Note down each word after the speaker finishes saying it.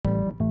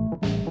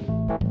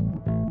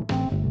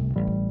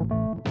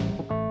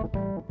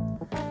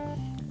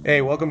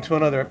Hey, welcome to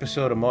another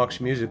episode of Mark's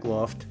Music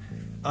Loft.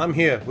 I'm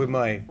here with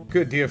my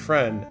good dear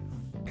friend,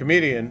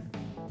 comedian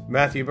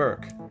Matthew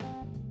Burke.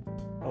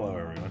 Hello,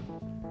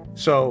 everyone.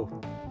 So,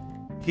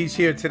 he's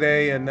here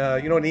today, and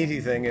an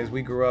easy thing is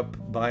we grew up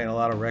buying a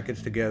lot of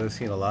records together,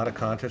 seeing a lot of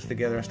concerts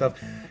together and stuff.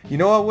 You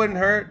know what wouldn't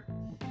hurt?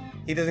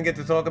 He doesn't get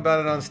to talk about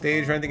it on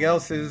stage or anything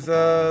else. Is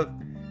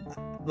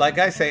like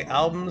I say,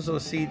 albums or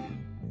CD.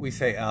 We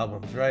say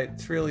albums, right?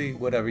 It's really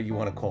whatever you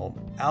want to call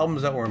them.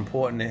 Albums that were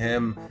important to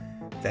him,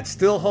 that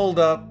still hold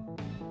up,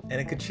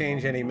 and it could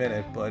change any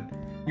minute. But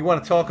you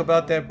want to talk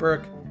about that,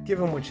 Burke? Give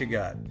him what you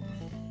got.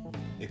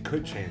 It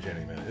could change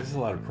any minute. This is a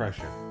lot of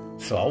pressure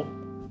So?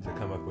 to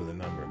come up with a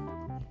number.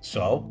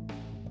 So?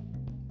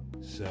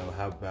 So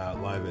how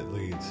about Live at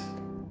Leeds?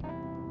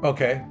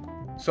 Okay.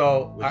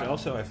 So, Which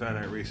also I found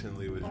out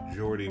recently was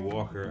Geordie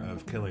Walker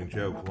of Killing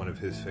Joke, one of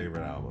his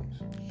favorite albums.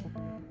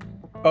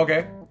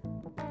 okay.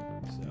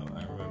 So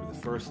I remember the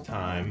first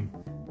time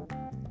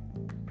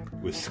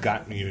was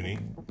Scott Muni.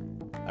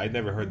 I'd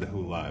never heard The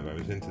Who live. I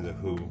was into The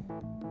Who.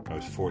 I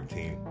was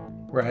 14.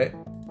 Right.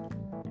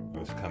 I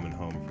was coming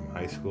home from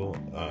high school.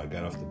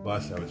 Got off the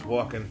bus. I was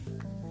walking,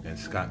 and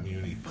Scott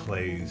Muni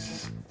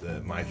plays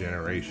the My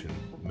Generation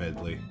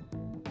medley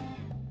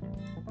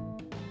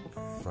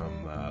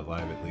from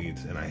Live at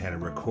Leeds, and I had a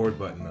record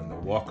button on the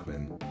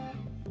Walkman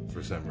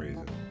for some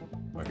reason.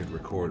 I could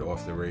record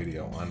off the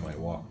radio on my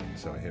Walkman,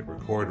 so I hit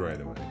record right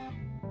away,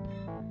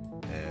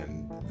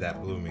 and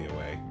that blew me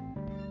away.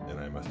 And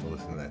I must have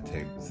listened to that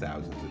tape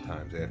thousands of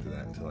times after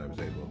that until I was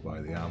able to buy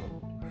the album.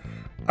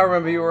 I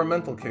remember you were a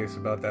mental case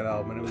about that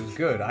album, and it was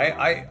good.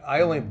 I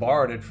only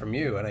borrowed it from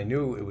you, and I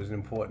knew it was an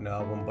important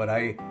album, but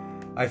I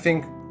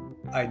think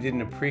I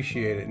didn't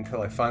appreciate it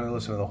until I finally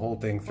listened to the whole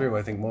thing through.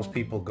 I think most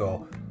people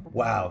go,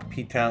 wow,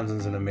 Pete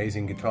Townshend's an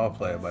amazing guitar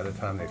player by the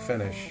time they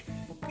finish,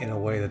 in a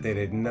way that they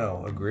didn't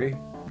know. Agree?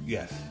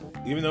 Yes.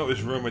 Even though it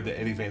was rumored that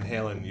Eddie Van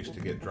Halen used to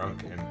get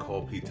drunk and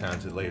call Pete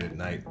Townsend late at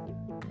night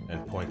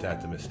and point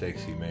out the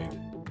mistakes he made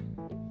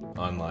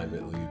on Live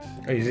at Leeds.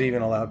 Are you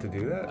even allowed to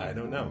do that? I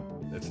don't know.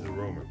 That's the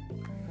rumor.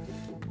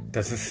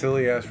 That's a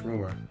silly-ass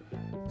rumor.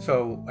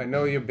 So, I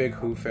know you're a big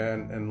Who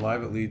fan, and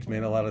Live at Leeds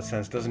made a lot of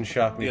sense. Doesn't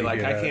shock me Yeah, to like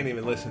hear I that. can't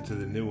even listen to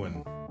the new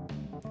one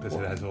because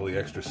it has all the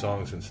extra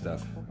songs and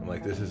stuff. I'm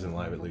like, this isn't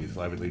Live at Leeds.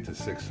 Live at Leeds has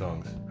 6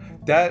 songs.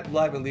 That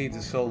Live at Leeds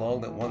is so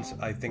long that once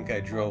I think I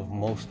drove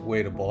most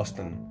way to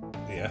Boston.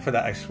 Yeah. For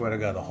that, I swear to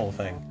God, the whole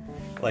thing.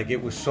 Like,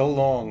 it was so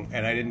long,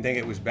 and I didn't think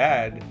it was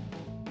bad,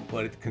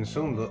 but it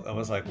consumed. I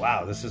was like,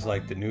 wow, this is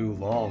like the new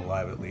long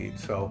Live at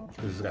Leeds. So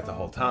Because it's got the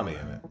whole Tommy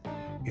in it.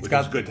 It's Which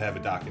got- is good to have a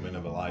document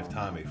of a live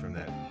Tommy from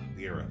that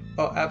era.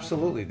 oh,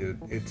 absolutely,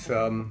 dude.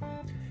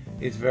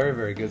 It's very,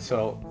 very good.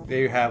 So there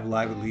you have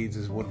Live at Leeds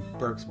is one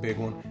Burke's big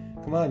one.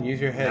 Come on, use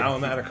your head. Now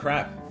I'm out of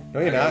crap. No,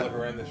 you're I gotta not.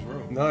 Look around this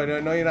room. No,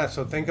 you're not.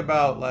 So think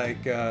about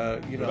like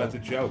What about the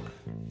joke?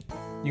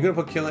 you're gonna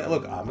put Killing.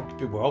 Look,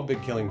 we're all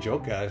big Killing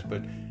Joke guys,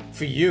 but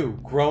for you,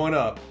 growing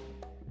up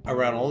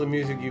around all the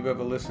music you've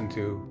ever listened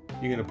to,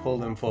 you're gonna pull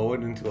them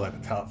forward into like a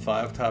top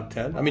 5, top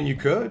 10. I mean, you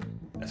could.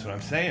 That's what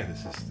I'm saying.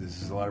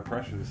 This is a lot of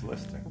pressure. This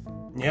listing.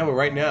 Yeah, but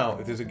right now,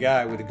 if there's a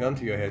guy with a gun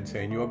to your head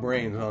saying your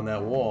brain's on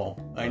that wall,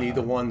 I need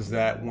the ones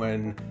that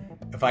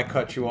if I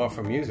cut you off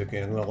from music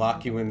and I'm gonna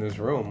lock you in this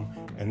room,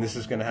 and this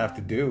is gonna have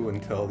to do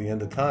until the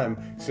end of time.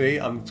 See,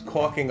 I'm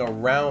caulking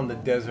around the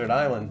desert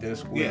island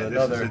disc with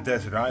another. This is a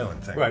desert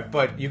island thing. Right,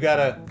 but you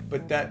gotta,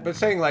 but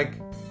saying like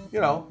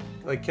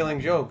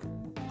Killing Joke,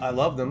 I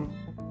love them.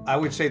 I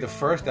would say the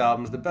first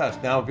album's the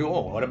best. Now,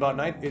 what about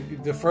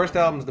the first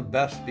album's the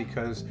best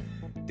because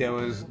there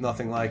was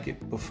nothing like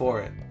it before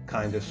it,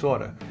 kinda,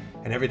 sorta.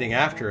 And everything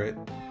after it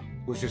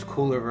was just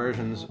cooler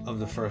versions of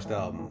the first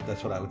album.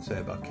 That's what I would say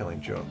about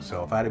Killing Joke.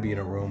 So if I had to be in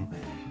a room,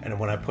 and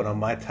when I put on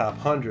my top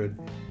 100,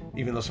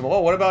 even though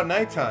what about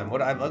Nighttime?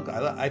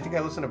 I think I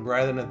listen to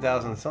Brighter Than a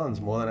Thousand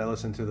Suns more than I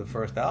listen to the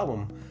first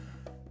album.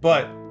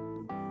 But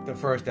the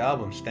first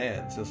album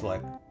stands as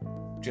like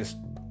just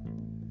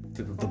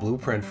the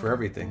blueprint for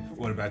everything.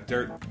 What about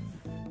Dirt?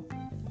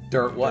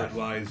 Dirt what? Dirt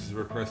Lies,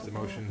 Repressed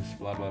Emotions,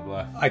 blah, blah,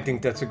 blah. I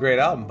think that's a great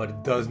album, but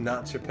it does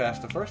not surpass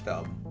the first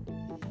album.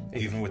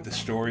 Even with the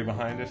story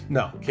behind it?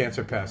 No, can't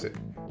surpass it.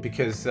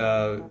 Because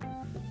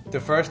the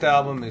first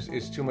album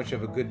is too much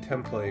of a good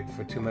template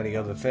for too many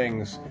other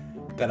things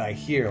that I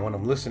hear when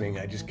I'm listening.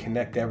 I just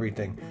connect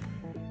everything.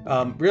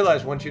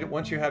 Realize once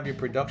you have your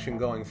production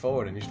going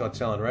forward and you start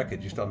selling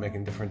records, you start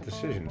making different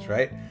decisions,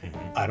 right?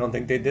 I don't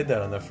think they did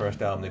that on their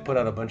first album. They put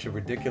out a bunch of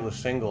ridiculous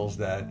singles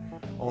that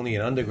only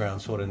an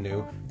underground sort of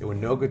knew. There were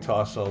no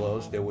guitar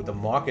solos. The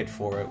market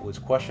for it was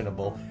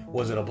questionable.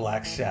 Was it a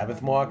Black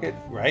Sabbath market,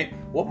 right?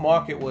 What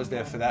market was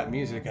there for that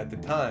music at the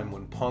time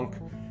when punk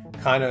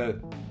kind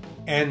of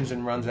ends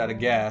and runs out of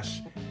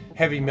gas?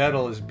 Heavy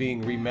metal is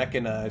being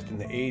remechanized in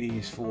the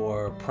 80s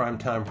for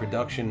primetime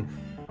production,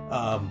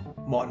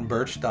 Martin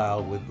Birch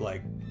style with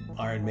like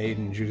Iron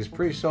Maiden, Judas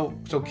Priest. So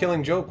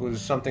Killing Joke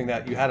was something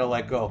that you had to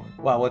let go.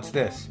 Wow, what's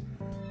this?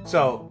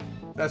 So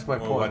that's my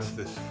point. What's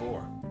this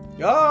for?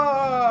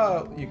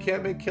 You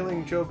can't make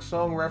Killing Joke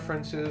song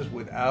references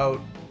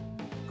without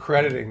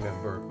crediting them,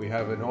 Burke. We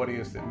have an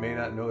audience that may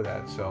not know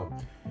that, so.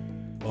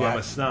 Well, I'm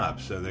a snob,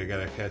 so they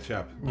gotta catch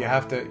up. You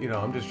have to,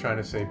 I'm just trying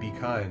to say be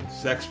kind.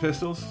 Sex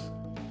Pistols?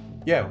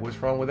 Yeah, what's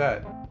wrong with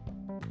that?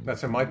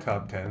 That's in my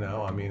top 10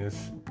 now. I mean,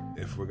 it's...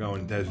 If we're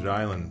going Desert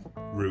Island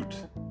route,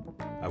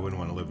 I wouldn't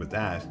want to live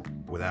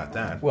without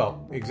that.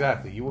 Well,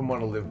 exactly. You wouldn't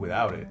want to live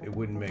without it.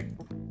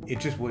 It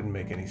just wouldn't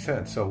make any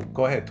sense. So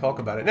go ahead, talk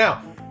about it. Now,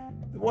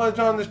 what's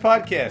on this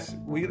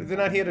podcast? They're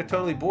not here to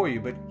totally bore you,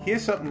 but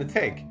here's something to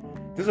take.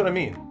 This is what I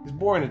mean. It's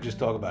boring to just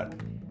talk about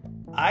it.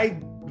 I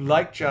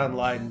like John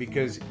Lydon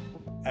because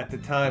at the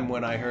time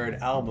when I heard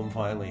Album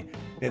finally,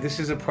 now this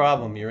is a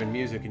problem. You're in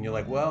music and you're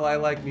like, well, I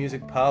like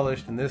music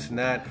polished and this and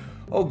that.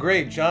 Oh,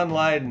 great. John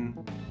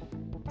Lydon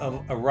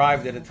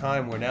arrived at a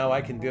time where now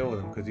I can deal with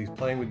him because he's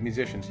playing with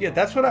musicians. Yeah,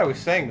 that's what I was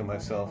saying to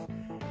myself.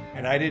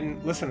 And I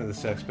didn't listen to the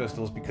Sex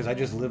Pistols because I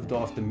just lived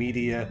off the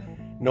media,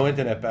 no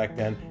internet back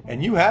then.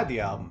 And you had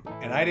the album,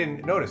 and I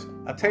didn't notice.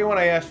 I'll tell you when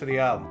I asked for the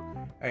album.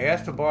 I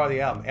asked to borrow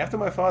the album after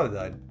my father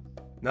died.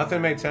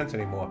 Nothing made sense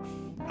anymore.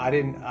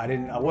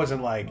 I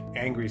wasn't like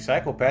angry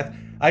psychopath.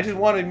 I just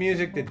wanted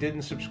music that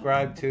didn't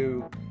subscribe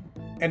to,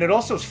 and it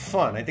also was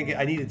fun. I think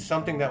I needed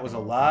something that was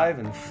alive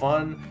and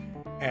fun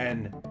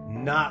and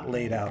not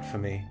laid out for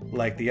me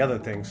like the other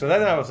things. So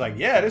then I was like,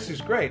 yeah, this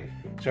is great.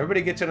 So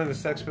everybody gets into the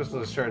Sex Pistols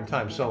at a certain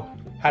time. So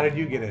how did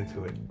you get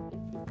into it?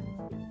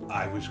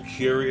 I was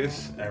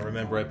curious. I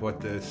remember I bought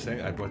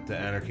the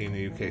Anarchy in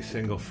the UK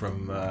single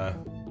from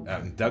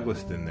out in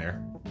Douglaston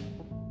there.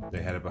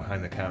 They had it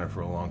behind the counter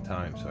for a long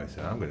time, so I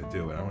said, I'm going to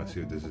do it. I want to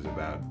see what this is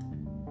about.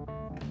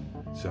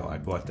 So I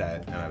bought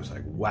that, and I was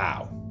like,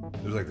 wow.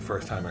 It was like the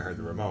first time I heard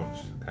the Ramones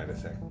kind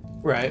of thing.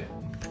 Right.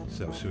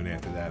 So soon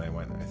after that, I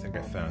think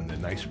I found The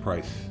Nice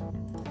Price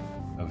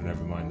of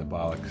Nevermind the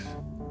Bollocks.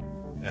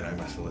 And I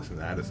must have listened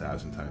to that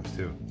 1,000 times,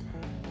 too.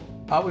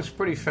 I was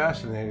pretty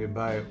fascinated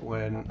by it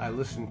when I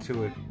listened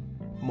to it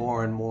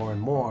more and more and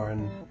more.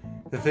 And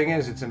the thing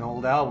is, it's an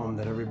old album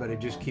that everybody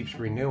just keeps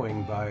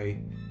renewing by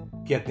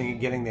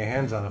getting their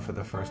hands on it for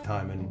the first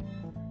time, and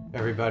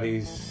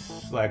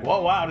everybody's like,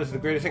 "Whoa, wow, this is the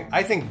greatest thing."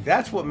 I think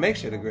that's what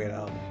makes it a great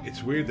album.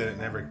 It's weird that it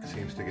never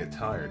seems to get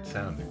tired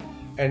sounding.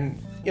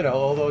 And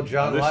although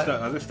John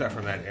other stuff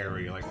from that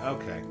era, you're like,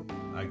 okay,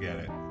 I get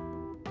it.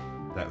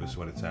 That was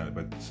what it sounded,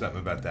 but something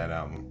about that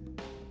album.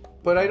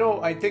 But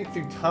I think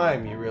through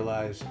time you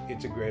realize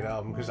it's a great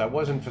album, because I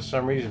wasn't for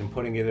some reason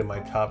putting it in my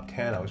top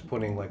 10. I was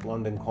putting like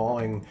London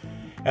Calling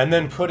and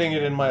then putting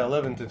it in my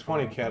 11 to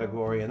 20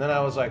 category. And then I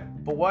was like,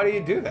 but why do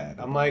you do that?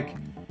 I'm like,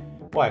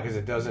 why? Because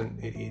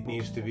it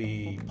needs to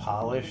be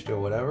polished or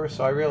whatever.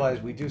 So I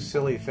realized we do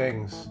silly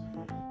things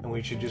and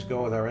we should just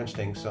go with our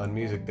instincts on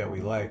music that we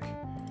like.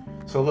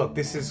 So look,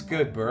 this is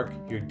good, Burke.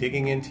 You're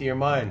digging into your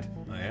mind.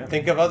 I am.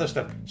 Think of other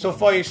stuff. So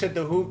far you said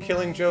The Who,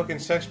 Killing Joke,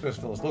 and Sex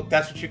Pistols. Look,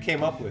 that's what you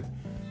came up with.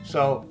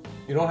 So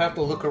you don't have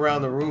to look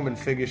around the room and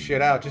figure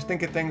shit out. Just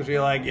think of things where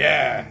you're like,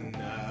 yeah.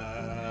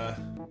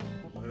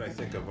 What did I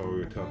think of what we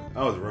were talking?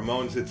 Oh, the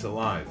Ramones, It's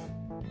Alive.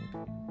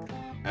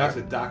 As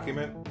a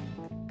document.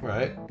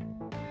 Right.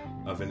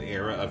 Of an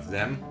era of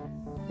them.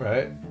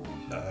 Right.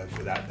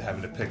 Without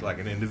having to pick like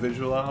an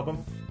individual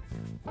album.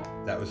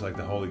 That was like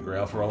the holy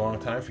grail for a long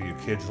time. For you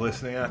kids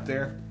listening out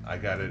there, I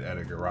got it at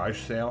a garage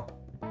sale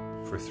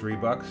for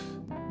 $3.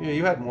 Yeah,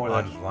 you had more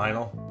on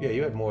vinyl. Yeah,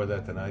 you had more of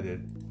that than I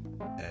did.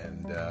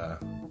 And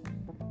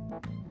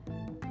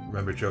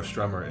remember Joe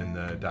Strummer in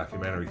the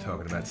documentary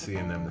talking about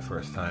seeing them the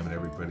first time, and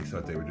everybody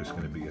thought they were just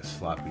going to be a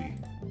sloppy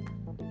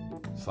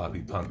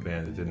punk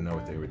band that didn't know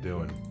what they were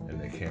doing,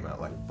 and they came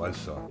out like a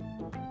buzzsaw.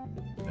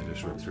 And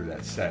just ripped through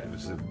that set. It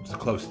was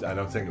close. I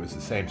don't think it was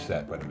the same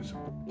set, but it was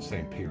the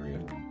same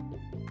period.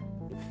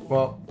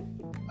 Well,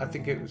 I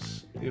think it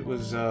was.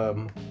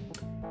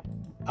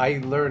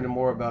 I learned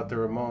more about the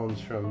Ramones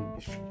from.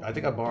 I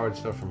think I borrowed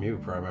stuff from you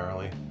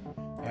primarily,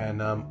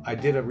 and I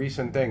did a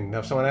recent thing. Now,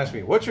 if someone asked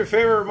me, "What's your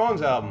favorite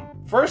Ramones album?"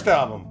 First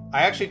album.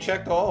 I actually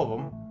checked all of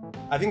them.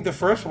 I think the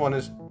first one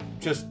is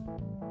just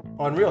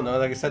unreal. No,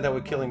 like I said that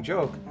with Killing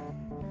Joke,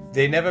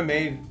 they never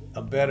made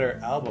a better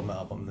album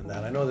than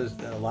that. I know there's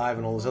Alive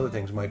and all those other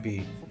things might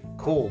be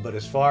cool, but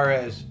as far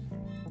as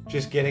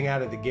just getting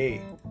out of the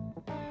gate,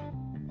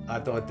 I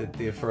thought that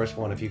the first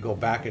one, if you go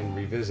back and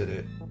revisit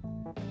it,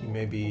 you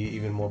may be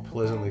even more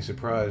pleasantly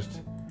surprised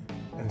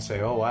and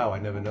say, oh wow, I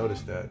never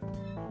noticed that.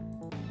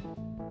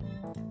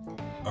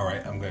 All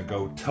right, I'm going to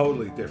go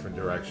totally different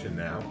direction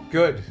now.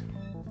 Good.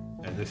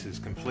 And this is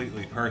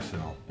completely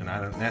personal, and I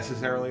don't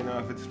necessarily know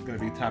if it's going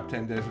to be top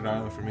 10 Desert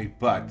Island for me,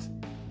 but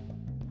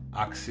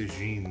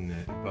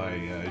Oxygène by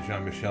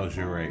Jean-Michel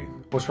Jarre.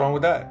 What's wrong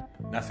with that?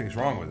 Nothing's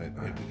wrong with it.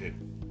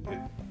 It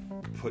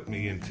put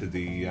me into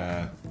the...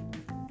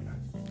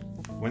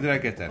 When did I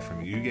get that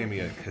from you? You gave me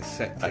a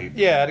cassette tape.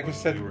 Yeah, I had a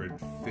cassette. You were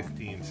at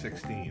 15,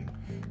 16.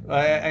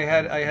 I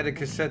had a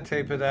cassette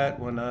tape of that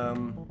when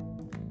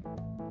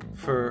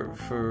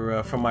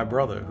for my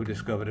brother, who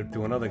discovered it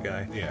through another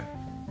guy. Yeah.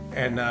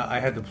 And I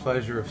had the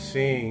pleasure of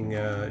seeing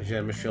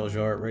Jean-Michel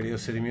Jarre at Radio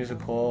City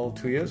Music Hall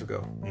 2 years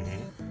ago.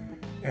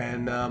 Mm-hmm.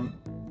 And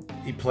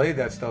he played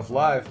that stuff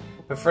live.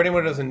 But for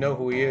anyone who doesn't know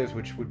who he is,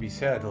 which would be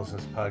sad to listen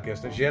to this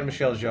podcast,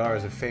 Jean-Michel Jarre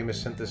is a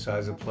famous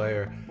synthesizer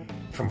player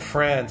from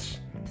France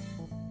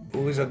who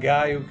was a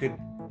guy who could,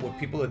 what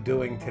people are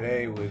doing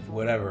today with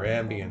whatever,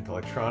 ambient,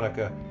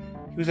 electronica,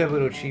 he was able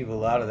to achieve a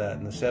lot of that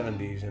in the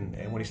 70s.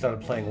 And when he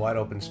started playing Wide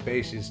Open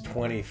Spaces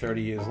 20,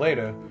 30 years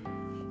later,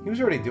 he was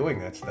already doing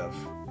that stuff.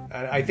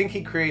 And I think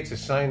he creates a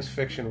science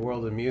fiction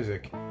world of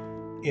music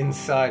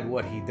inside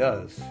what he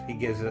does. He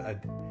gives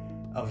a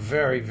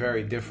very,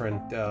 very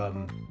different...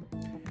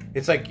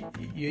 it's like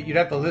you'd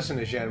have to listen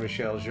to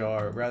Jean-Michel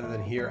Jarre rather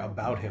than hear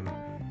about him.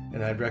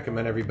 And I'd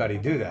recommend everybody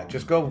do that.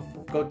 Just go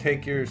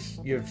take your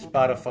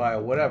Spotify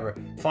or whatever.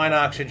 Find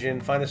Oxygen,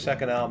 find the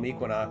second album,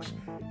 Equinox.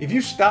 If you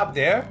stop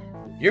there,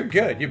 you're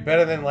good. You're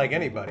better than like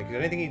anybody. Because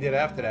anything he did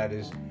after that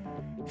is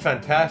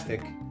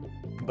fantastic.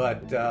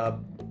 But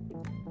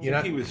you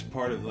know, he was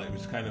part of, like, it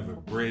was kind of a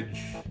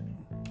bridge,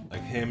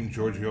 like him,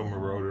 Giorgio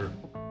Moroder,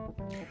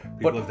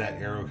 people of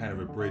that era, kind of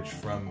a bridge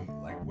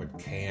from like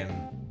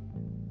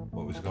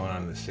what was going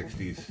on in the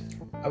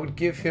 60s. I would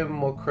give him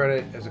more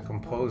credit as a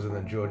composer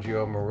than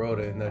Giorgio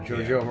Moroder. And that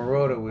Giorgio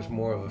Moroder was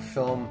more of a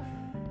film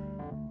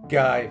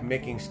guy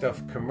making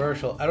stuff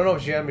commercial. I don't know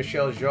if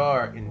Jean-Michel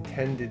Jarre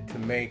intended to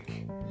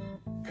make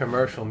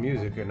commercial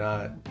music or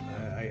not.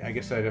 I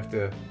guess I'd have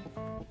to,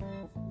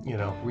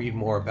 read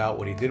more about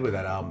what he did with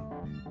that album.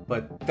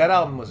 But that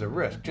album was a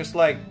risk. Just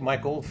like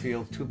Mike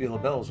Oldfield, Tubular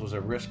Bells was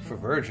a risk for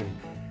Virgin.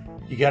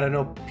 You got to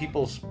know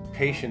people's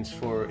patience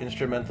for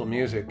instrumental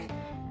music,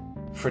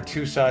 for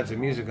two sides of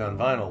music on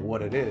vinyl,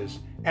 what it is.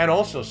 And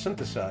also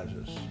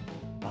synthesizers.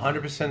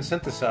 100%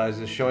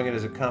 synthesizers, showing it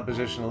as a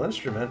compositional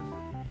instrument.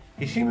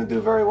 He seemed to do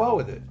very well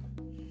with it.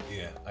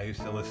 Yeah, I used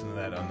to listen to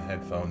that on the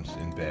headphones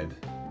in bed.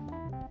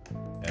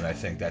 And I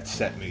think that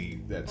set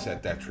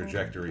that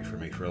trajectory for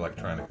me for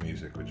electronic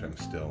music, which I'm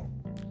still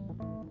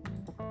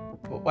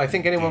well, I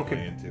think anyone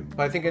into.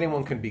 I think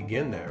anyone can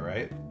begin there,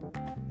 right?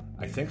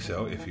 I think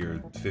so. If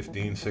you're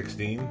 15,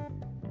 16,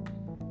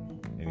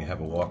 and you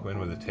have a Walkman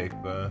with a tape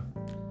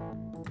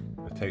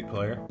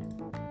player.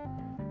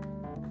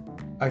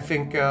 I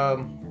think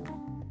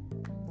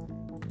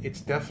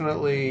it's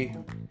definitely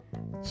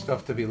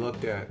stuff to be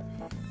looked at.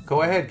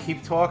 Go ahead,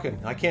 keep talking.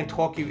 I can't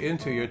talk you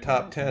into your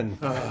top 10.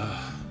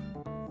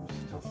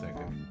 Still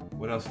thinking.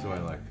 What else do I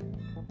like?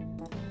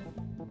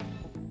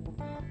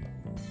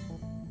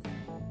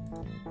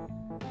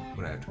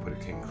 Would I have to put a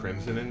King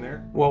Crimson in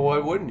there? Well, why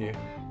wouldn't you?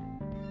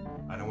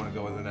 I don't want to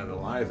go with another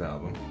live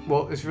album.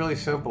 Well, it's really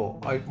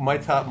simple. My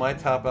top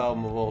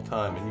album of all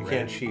time, and you Red.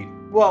 can't cheat.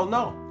 Well,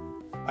 no.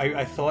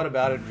 I thought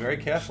about it very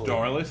carefully.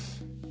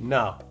 Starless?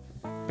 No.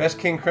 Best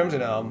King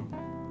Crimson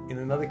album, in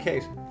another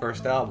case,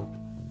 first album.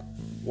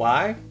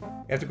 Why?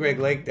 After Greg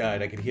Lake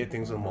died, I could hear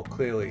things a little more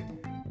clearly.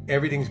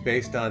 Everything's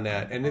based on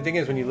that. And the thing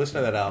is, when you listen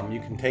to that album, you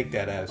can take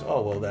that as,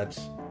 oh, well,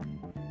 that's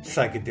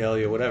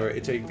psychedelia, whatever.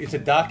 It's a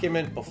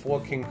document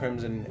before King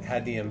Crimson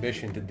had the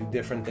ambition to do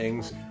different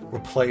things,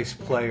 replace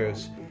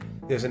players.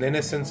 There's an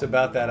innocence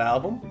about that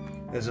album.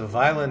 There's a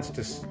violence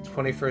to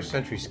 21st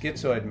century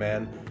schizoid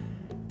man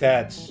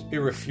that's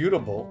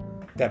irrefutable,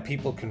 that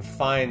people can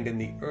find in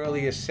the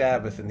earliest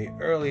Sabbath and the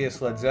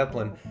earliest Led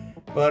Zeppelin.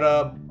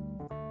 But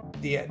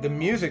the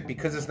music,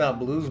 because it's not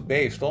blues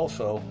based,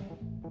 also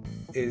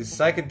is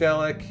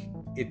psychedelic.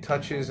 It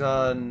touches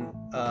on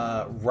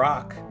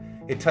rock.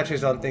 It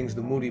touches on things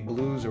the Moody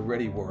Blues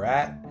already were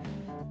at,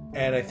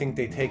 and I think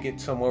they take it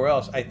somewhere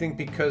else. I think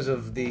because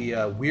of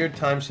the weird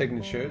time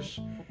signatures,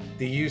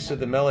 the use of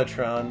the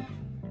mellotron,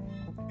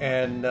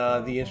 and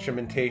the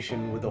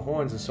instrumentation with the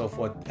horns and so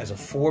forth, as a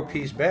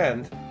four-piece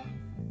band,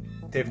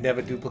 they've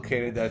never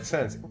duplicated that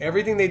since.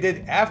 Everything they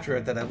did after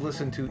it that I've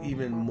listened to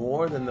even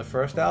more than the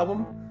first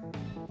album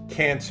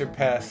can't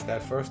surpass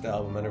that first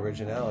album in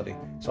originality.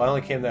 So I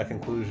only came to that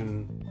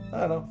conclusion,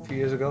 I don't know, a few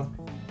years ago.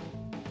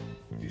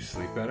 Do you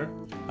sleep better?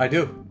 I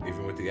do.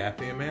 Even with the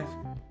apnea mask?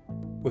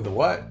 With the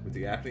what? With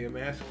the apnea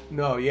mask?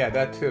 No, yeah,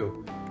 that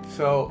too.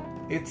 So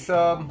it's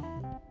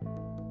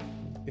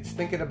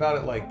thinking about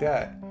it like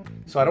that.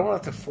 So I don't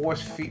want to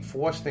force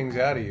things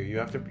out of you. You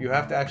have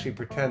to actually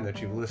pretend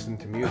that you've listened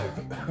to music.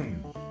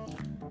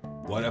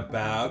 What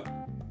about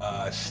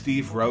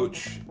Steve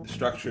Roach,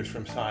 Structures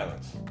from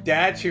Silence?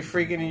 That's your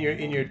freaking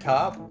in your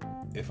top?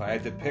 If I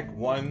had to pick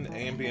one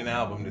ambient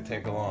album to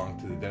take along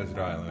to the desert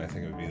island, I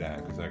think it would be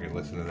that, because I could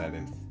listen to that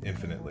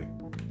infinitely.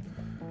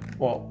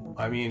 Well,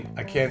 I mean,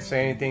 I can't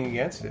say anything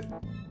against it.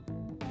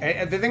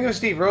 And the thing with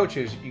Steve Roach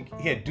is,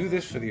 do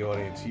this for the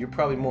audience. You're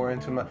probably more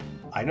into him.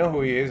 I know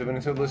who he is. I've been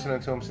listening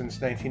to him since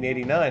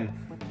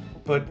 1989.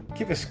 But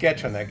give a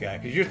sketch on that guy,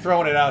 because you're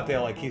throwing it out there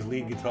like he's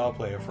lead guitar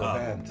player for a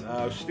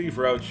band. Steve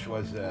Roach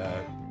was,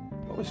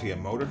 what was he, a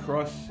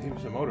motocross? He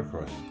was a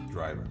motocross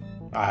driver.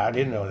 I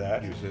didn't know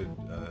that. He was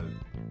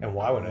and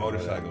why would I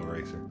motorcycle know that?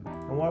 racer.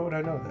 And why would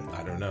I know that?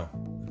 I don't know.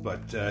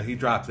 But he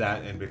dropped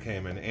that and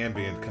became an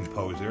ambient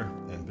composer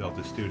and built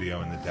a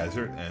studio in the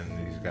desert.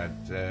 And he's got,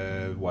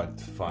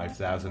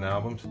 5,000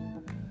 albums?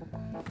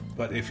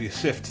 But if you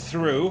sift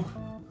through,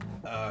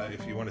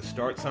 if you want to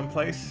start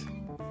someplace,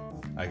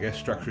 I guess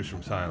Structures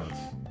from Silence.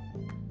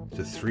 It's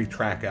a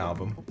 3-track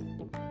album.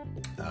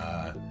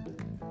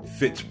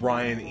 Fits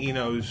Brian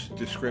Eno's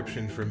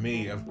description for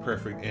me of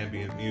perfect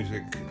ambient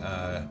music,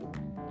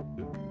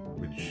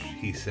 which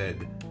he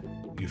said,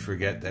 you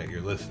forget that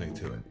you're listening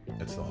to it.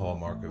 That's the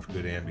hallmark of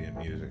good ambient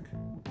music,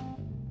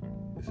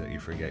 is that you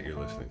forget you're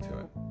listening to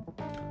it.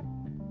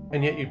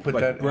 And yet you put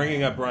But that...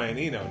 bringing up Brian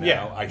Eno now,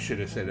 Yeah. I should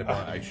have said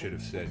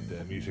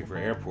music for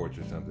airports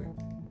or something.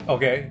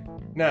 Okay.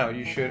 Now,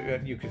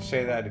 you could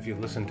say that if you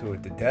listen to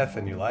it to death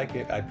and you like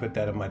it. I'd put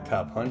that in my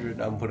top 100.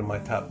 I'm putting my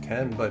top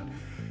 10, but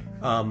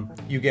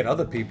you get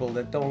other people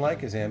that don't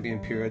like his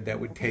ambient period that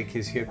would take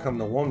his Here Come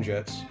the Warm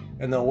Jets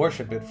and they'll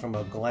worship it from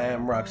a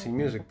glam Roxy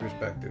Music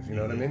perspective. You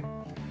know what I mean?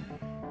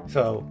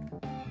 So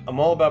I'm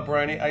all about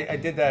Brian. I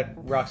did that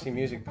Roxy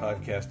Music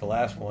podcast, the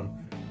last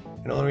one.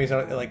 And the only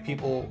reason like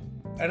people,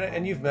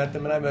 and you've met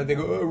them, and I met them, they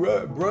go,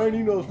 oh, Brian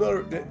Eno's not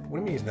what do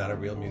you mean he's not a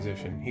real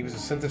musician? He was a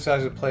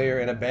synthesizer player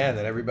in a band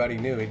that everybody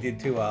knew. He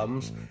did 2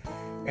 albums.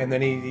 And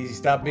then he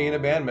stopped being a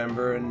band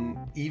member and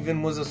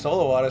even was a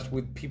solo artist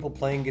with people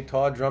playing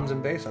guitar, drums,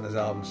 and bass on his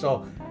album.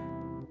 So,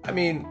 I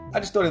mean, I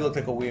just thought he looked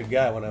like a weird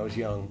guy when I was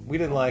young. We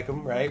didn't like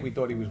him, right? We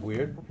thought he was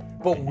weird.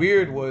 But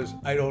weird was,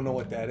 I don't know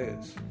what that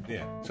is.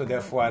 Yeah. So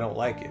therefore, I don't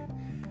like it.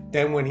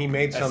 Then when he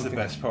made That's something... the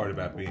best part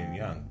about being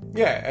young.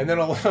 Yeah, and then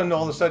all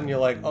of a sudden you're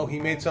like, oh, he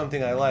made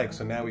something I like,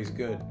 so now he's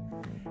good.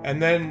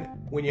 And then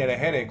when you had a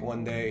headache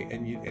one day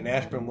and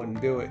Ashburn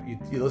wouldn't do it,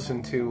 you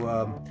listened to...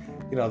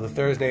 the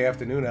Thursday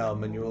Afternoon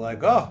album, and you were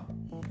like, oh,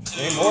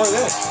 ain't more of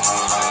this.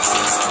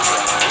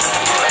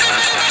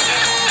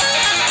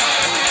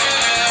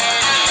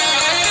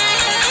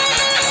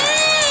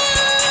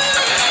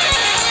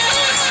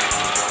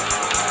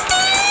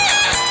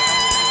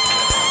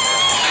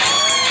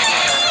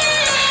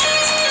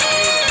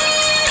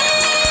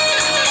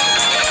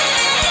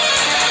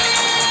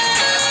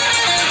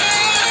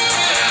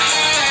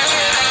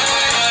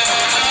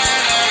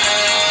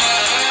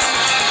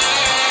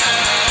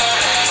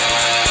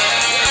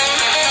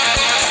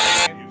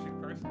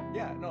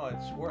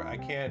 I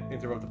can't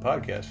interrupt the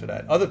podcast for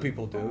that. Other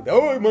people do.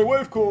 Oh, my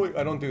wife calling.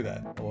 I don't do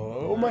that.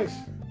 Oh, my.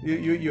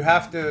 You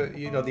have to,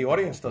 the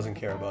audience doesn't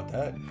care about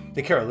that.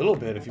 They care a little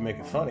bit if you make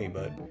it funny,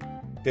 but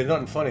there's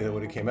nothing funny that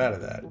would have came out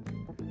of that.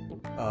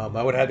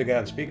 I would have had to go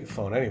on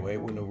speakerphone anyway.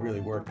 It wouldn't have really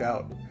worked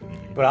out.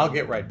 But I'll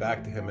get right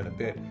back to him in a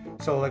bit.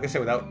 So, like I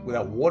said,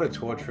 without water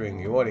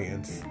torturing the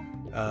audience,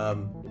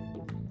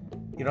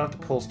 you don't have to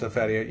pull stuff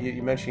out of you.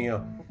 You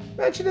mentioned,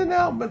 mention an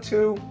album or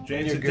 2.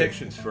 Jane's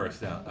Addiction's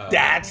first album.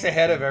 That's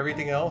ahead of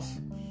everything else?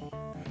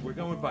 We're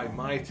going by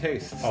my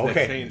tastes Okay.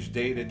 that change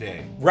day to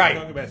day. Right. We're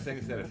talking about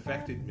things that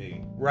affected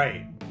me.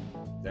 Right.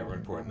 That were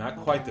important. Not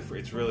quite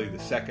it's really the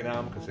second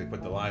album because they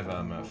put the live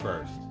album out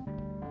first.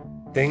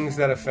 Things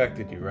that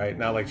affected you, right?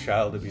 Not like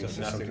child abuse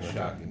So or nothing something like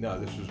shocking. No,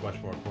 this was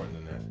much more important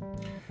than that.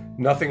 that.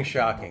 Nothing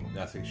shocking.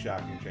 Nothing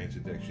shocking, Jane's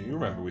Addiction. You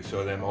remember we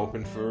saw them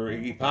open for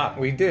Iggy Pop.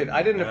 We did.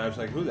 I didn't... And I was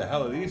like, who the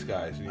hell are these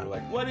guys? And you were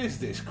like, what is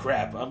this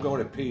crap? I'm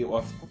going to pee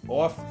off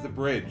the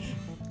bridge.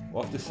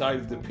 Off the side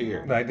of the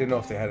pier. I didn't know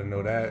if they had to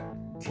know that.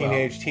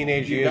 Teenage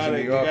years in New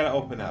You York. gotta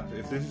open up.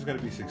 If this is going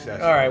to be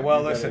successful. All right.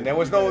 Well, listen. There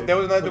was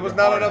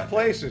not enough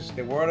places.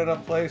 There weren't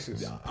enough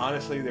places.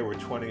 Honestly, there were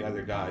 20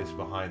 other guys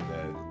behind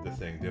the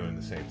thing doing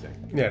the same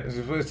thing. Yeah.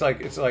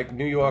 It's like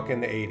New York in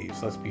the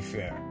 '80s. Let's be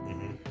fair.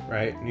 Mm-hmm.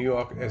 Right. New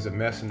York as a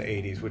mess in the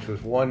 '80s, which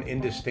was one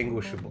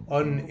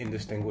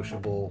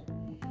unindistinguishable,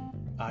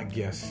 I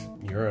guess,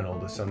 urinal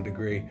to some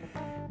degree.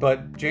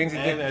 But Jane's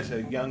Addiction... And as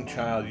a young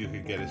child, you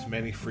could get as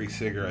many free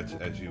cigarettes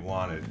as you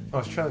wanted. I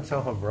was trying to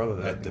tell my brother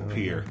that. At the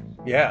pier.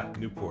 Yeah.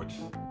 Newports.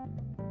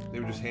 They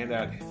would just hand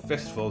out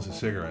fistfuls of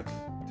cigarettes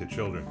to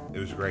children. It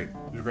was great.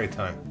 It was a great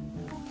time.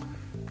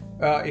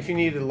 If you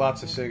needed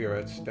lots of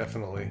cigarettes,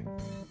 definitely.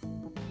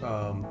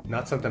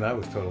 Not something I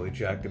was totally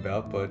jacked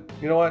about, but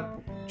you know what?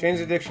 Jane's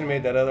Addiction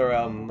made that other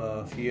album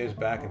a few years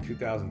back in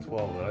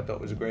 2012 that I thought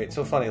was great. It's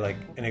so funny,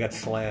 and it got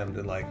slammed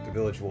in the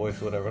Village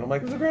Voice or whatever. And I'm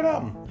like, it was a great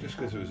album. Just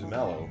because it was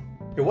mellow.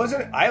 It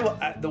wasn't.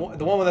 The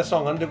one with that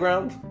song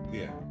Underground.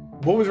 Yeah.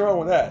 What was wrong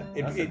with that?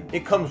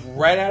 It comes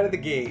right out of the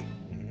gate,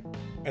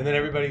 and then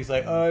everybody's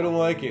like, "Oh, I don't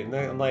like it." And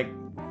then I'm like,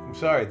 "I'm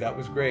sorry, that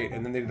was great."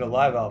 And then they did a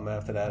live album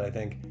after that, I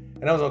think,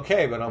 and that was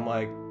okay. But I'm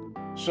like,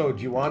 so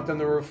do you want them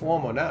to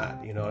reform or not?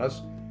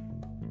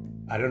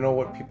 I don't know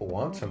what people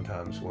want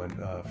sometimes when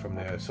from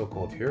their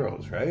so-called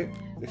heroes, right?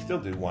 They still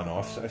do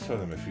one-offs. I saw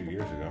them a few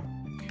years ago.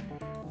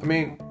 I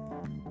mean,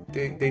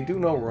 they do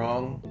no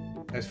wrong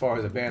as far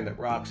as a band that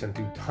rocks, and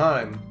through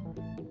time,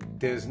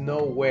 there's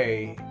no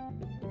way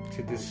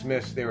to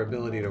dismiss their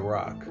ability to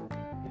rock.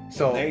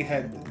 So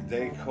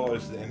they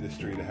caused the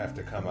industry to have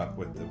to come up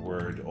with the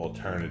word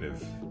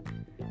alternative.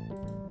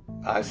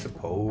 I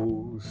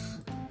suppose.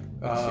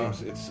 It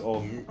seems it's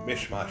all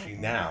mishmashy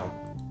now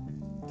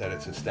that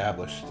it's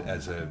established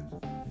as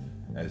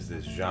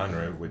this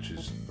genre, which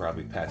is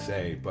probably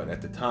passé, but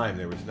at the time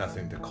there was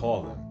nothing to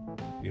call them,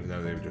 even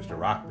though they were just a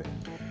rock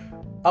band.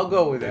 I'll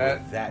go with They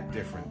that. were that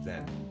different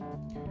then.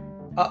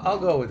 I'll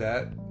go with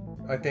that.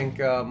 I think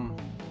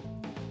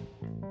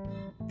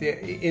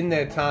in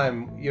their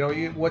time,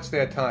 what's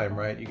their time,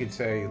 right? You could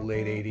say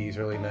late 80s,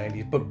 early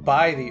 90s. But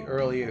by the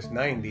earliest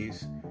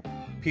 90s,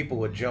 people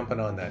were jumping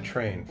on that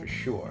train for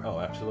sure. Oh,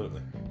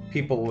 absolutely.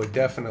 People were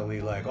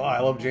definitely like, oh, I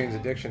love Jane's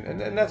Addiction.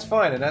 And that's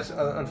fine. And that's,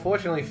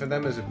 unfortunately for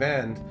them as a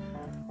band,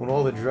 when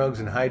all the drugs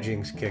and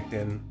hijinks kicked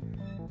in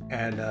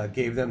and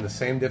gave them the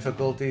same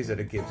difficulties that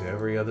it gives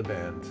every other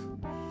band.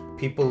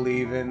 People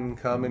leaving,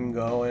 coming,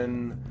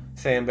 going,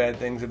 saying bad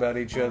things about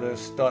each other,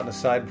 starting a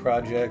side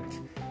project,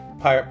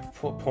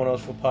 pornos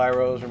for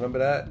pyros, remember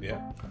that? Yeah.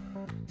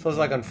 So it's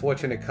like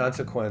unfortunate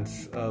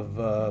consequence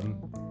of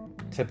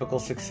typical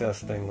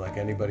success thing, like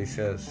anybody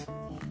says.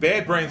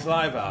 Bad Brains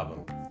live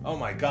album. Oh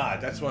my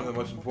God, that's one of the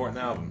most important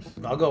albums.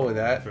 I'll go with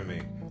that. For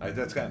me.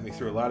 That's gotten me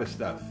through a lot of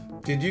stuff.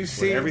 Did you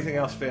see... When everything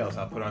else fails,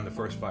 I'll put on the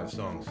first 5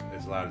 songs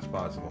as loud as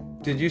possible.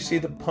 Did you see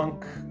the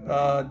Punk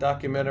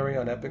documentary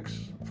on Epix?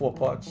 4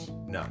 parts?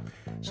 No.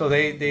 So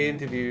they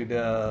interviewed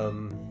Bad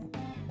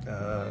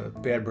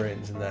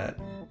Brains in that.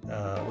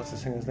 What's the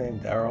singer's name?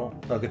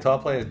 Daryl? No, guitar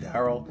player is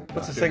Daryl.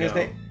 What's the singer's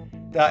name?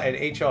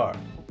 And HR.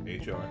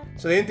 HR.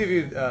 So they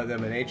interviewed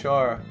them in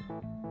HR.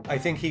 I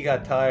think he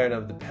got tired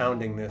of the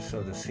poundingness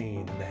of the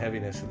scene and the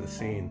heaviness of the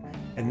scene.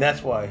 And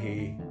that's why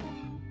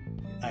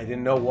I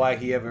didn't know why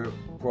he ever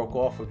broke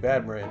off with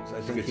Bad Brains.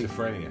 I think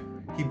schizophrenia.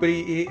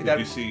 Did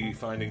you see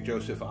Finding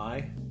Joseph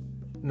I?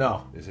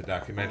 No. There's a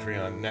documentary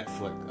on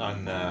Netflix,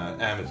 on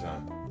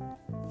Amazon.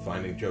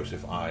 Finding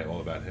Joseph I,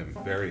 all about him.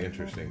 Very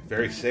interesting.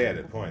 Very sad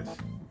at points.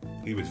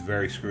 He was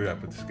very screwed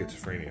up with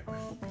schizophrenia.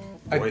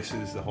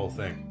 Voices, the whole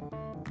thing.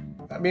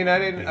 I mean, I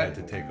didn't... He had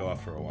to take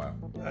off for a while.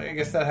 I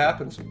guess that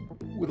happens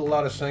with a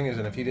lot of singers,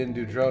 and if he didn't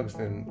do drugs,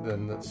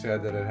 then that's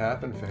sad that it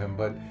happened for him.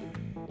 But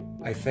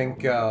I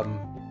think I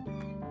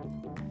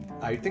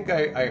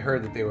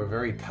heard that they were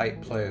very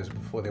tight players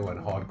before they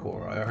went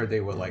hardcore. I heard they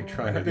were like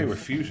trying to... They were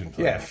fusion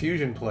players. Yeah,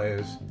 fusion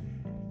players.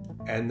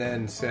 And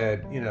then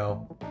said,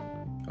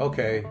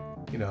 okay,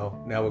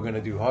 now we're going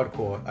to do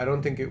hardcore. I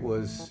don't think it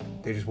was...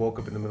 They just woke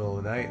up in the middle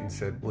of the night and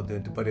said, well,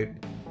 but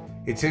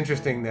it's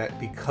interesting that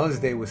because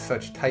they were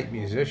such tight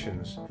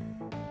musicians,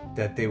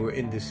 that they were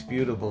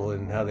indisputable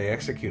in how they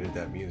executed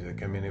that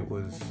music. I mean, it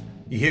was...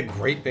 You hear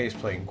great bass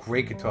playing,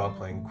 great guitar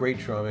playing, great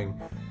drumming.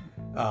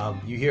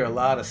 You hear a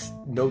lot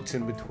of notes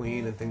in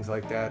between and things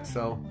like that.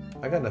 So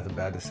I got nothing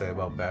bad to say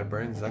about Bad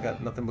Brains. I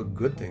got nothing but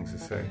good things to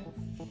say.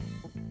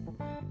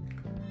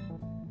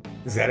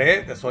 Is that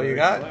it? That's all you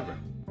got? Clever.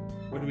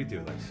 What do we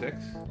do, like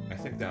 6? I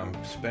think that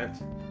I'm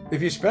spent.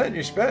 If you spent,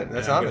 you're spent.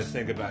 That's I'm honest.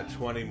 going to think about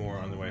 20 more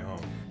on the way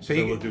home. So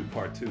we'll do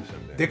part 2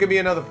 someday. There could be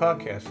another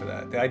podcast for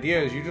that. The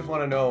idea is you just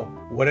want to know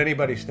what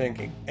anybody's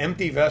thinking.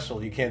 Empty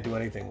vessel, you can't do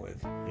anything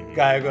with. Mm-hmm.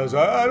 Guy goes,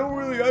 I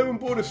haven't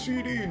bought a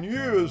CD in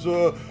years.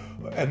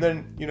 And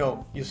then,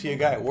 you see a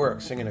guy at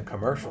work singing a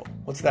commercial.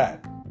 What's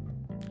that?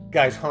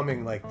 Guy's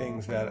humming like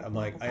things that I'm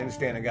like, I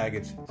understand a guy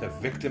gets... It's a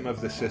victim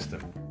of the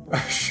system.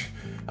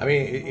 I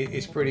mean,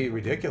 it's pretty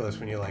ridiculous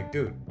when you're like,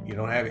 dude, you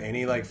don't have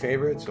any like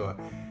favorites? Or,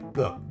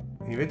 look,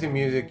 when you're into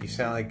music, you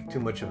sound like too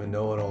much of a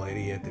know-it-all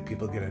idiot that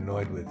people get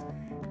annoyed with.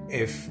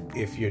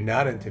 If you're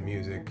not into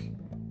music,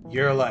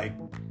 you're like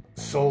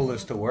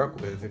soulless to work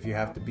with if you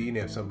have to be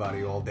near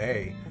somebody all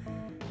day.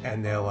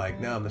 And they're like,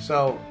 no,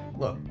 so,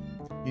 look,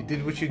 you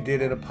did what you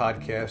did in a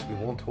podcast. We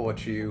won't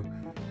torture you.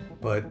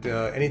 But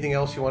anything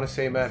else you want to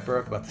say, Matt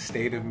Burke, about the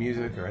state of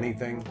music or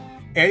anything?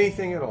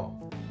 Anything at all?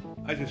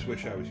 I just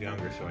wish I was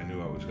younger so I knew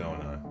what was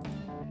going on.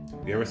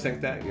 You ever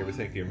think that? You ever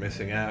think you're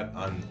missing out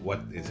on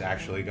what is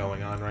actually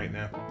going on right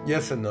now?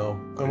 Yes and no.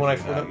 And when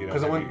you don't have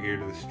your ear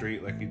to the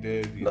street like you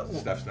did.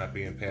 Stuff's not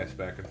being passed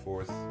back and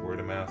forth, word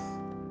of mouth.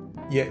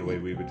 Yeah. The way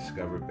we would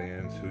discover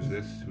bands. Who's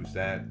this? Who's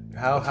that?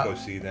 Let's go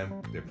see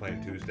them. They're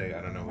playing Tuesday.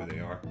 I don't know who they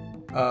are.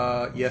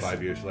 Yes.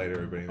 5 years later,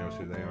 everybody knows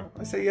who they are.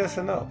 I say yes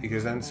and no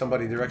because then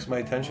somebody directs my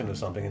attention to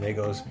something and they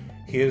goes,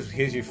 here,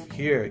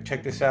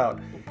 check this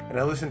out, and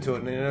I listen to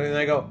it and then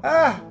I go,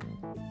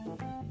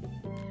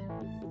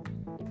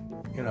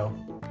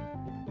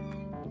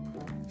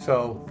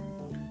 So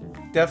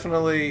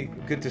definitely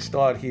good to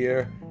start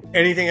here.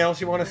 Anything else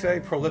you want to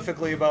say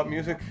prolifically about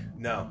music?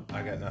 No,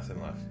 I got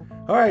nothing left.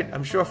 All right,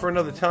 I'm sure for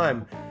another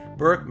time.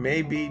 Burke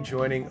may be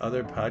joining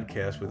other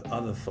podcasts with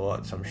other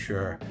thoughts, I'm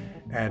sure.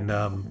 And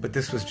but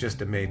this was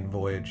just a maiden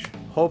voyage.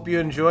 Hope you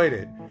enjoyed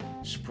it.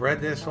 Spread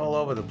this all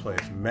over the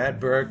place. Matt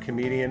Burke,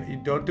 comedian. You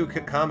don't do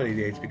comedy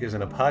dates because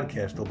in a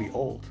podcast they'll be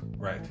old.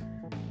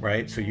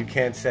 Right? So you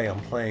can't say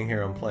I'm playing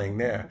here, I'm playing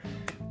there.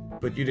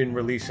 But you didn't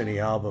release any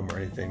album or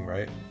anything,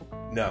 right?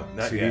 No,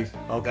 not yet.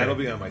 Okay. That'll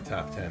be on my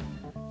top 10.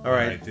 All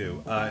right. I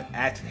do.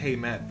 At Hey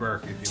Matt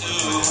Burke if you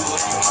want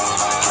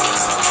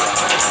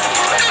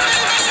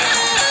to.